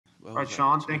All What right, was that?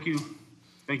 Shaun, thank you.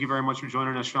 Thank you very much for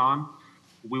joining us, Shaun.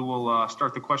 We will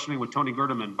start the questioning with Tony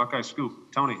Gerdeman, Buckeye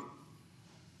Scoop. Tony.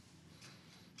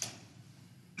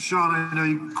 Shaun, I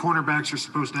know cornerbacks are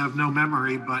supposed to have no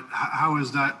memory, but how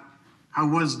was that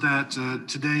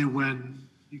today when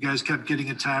you guys kept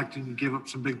getting attacked and you gave up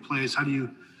some big plays? How do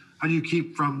you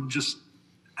keep from just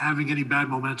having any bad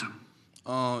momentum?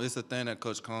 It's a thing that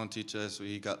Coach Cohn teaches us.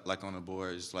 We got like on the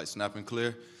board, it's like snap and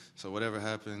clear. So whatever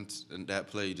happens in that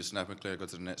play, you just snap and clear, go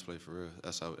to the next play for real.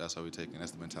 That's how we take it.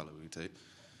 That's the mentality we take.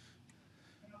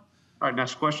 All right,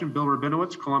 next question, Bill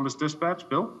Rabinowitz, Columbus Dispatch.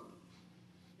 Bill?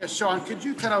 Yes, Shaun, could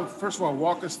you kind of, first of all,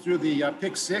 walk us through the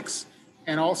pick six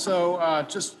and also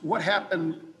just what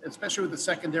happened, especially with the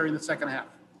secondary in the second half?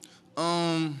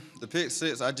 The pick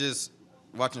six, I just,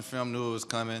 watching film, knew it was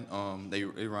coming. They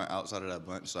run outside of that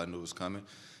bunch, so I knew it was coming.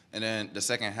 And then the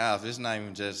second half, it's not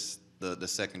even just the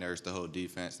secondary, it's the whole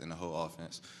defense and the whole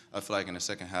offense. I feel like in the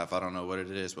second half, I don't know what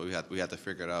it is, but we have to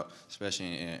figure it out,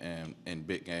 especially in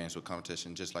big games with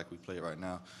competition, just like we play right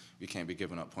now. We can't be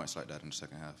giving up points like that in the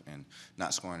second half and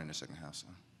not scoring in the second half. So.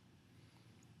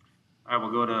 All right,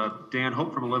 we'll go to Dan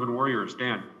Hope from 11 Warriors.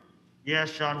 Dan. Yeah,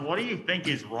 Shaun, what do you think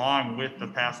is wrong with the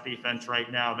pass defense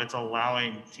right now that's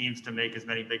allowing teams to make as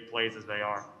many big plays as they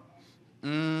are?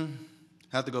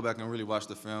 Have to go back and really watch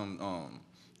the film.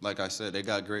 Like I said, they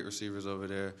got great receivers over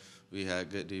there. We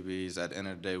had good DBs. At the end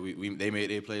of the day, they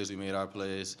made their plays, we made our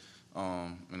plays,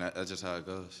 and that's just how it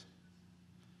goes.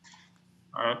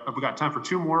 All right, we got time for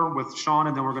two more with Shaun,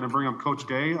 and then we're going to bring up Coach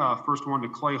Day. First one to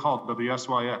Clay Hall,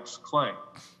 WSYX. Clay.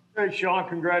 Hey, Shaun,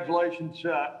 congratulations.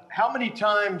 How many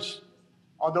times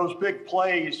on those big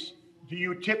plays do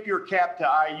you tip your cap to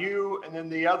IU, and then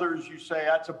the others you say,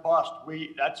 that's a bust,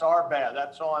 that's our bad,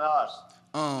 that's on us?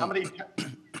 How many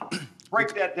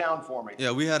break that down for me.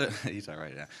 Yeah, we had he's all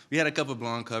right now. We had a couple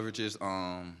blown coverages.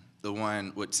 The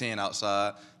one with 10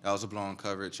 outside, that was a blown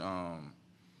coverage.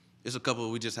 It's a couple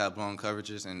we just have blown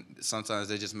coverages, and sometimes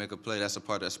they just make a play. That's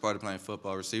part of playing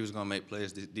football. Receivers gonna make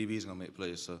plays, the DB's gonna make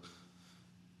plays. So.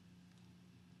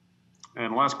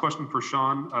 And last question for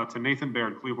Shaun to Nathan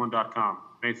Baird, Cleveland.com.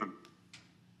 Nathan.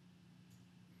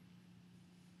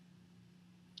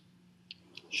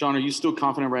 Shaun, are you still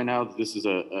confident right now that this is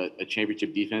a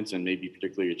championship defense and maybe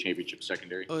particularly a championship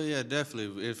secondary? Oh yeah,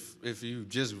 definitely. If you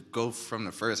just go from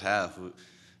the first half,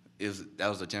 that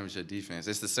was a championship defense.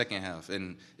 It's the second half,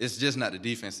 and it's just not the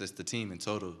defense; it's the team in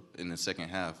total. In the second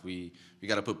half, we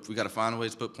gotta find a way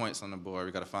to put points on the board.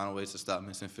 We gotta find a way to stop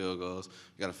missing field goals.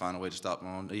 We gotta find a way to stop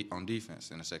on defense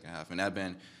in the second half, and that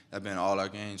been all our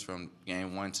games from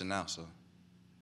game one to now. So.